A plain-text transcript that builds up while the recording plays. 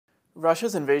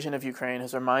Russia's invasion of Ukraine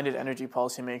has reminded energy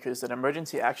policymakers that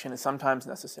emergency action is sometimes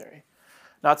necessary.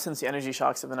 Not since the energy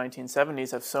shocks of the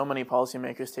 1970s have so many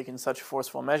policymakers taken such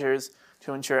forceful measures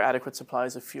to ensure adequate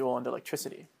supplies of fuel and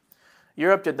electricity.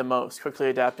 Europe did the most, quickly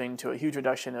adapting to a huge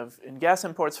reduction in gas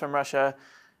imports from Russia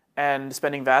and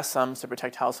spending vast sums to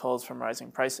protect households from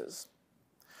rising prices.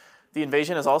 The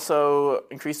invasion has also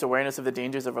increased awareness of the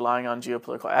dangers of relying on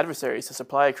geopolitical adversaries to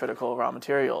supply critical raw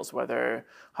materials, whether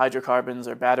hydrocarbons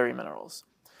or battery minerals.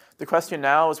 The question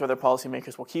now is whether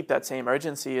policymakers will keep that same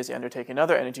urgency as they undertake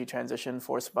another energy transition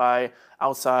forced by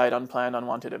outside, unplanned,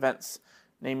 unwanted events,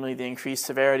 namely the increased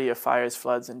severity of fires,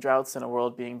 floods, and droughts in a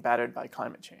world being battered by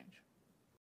climate change.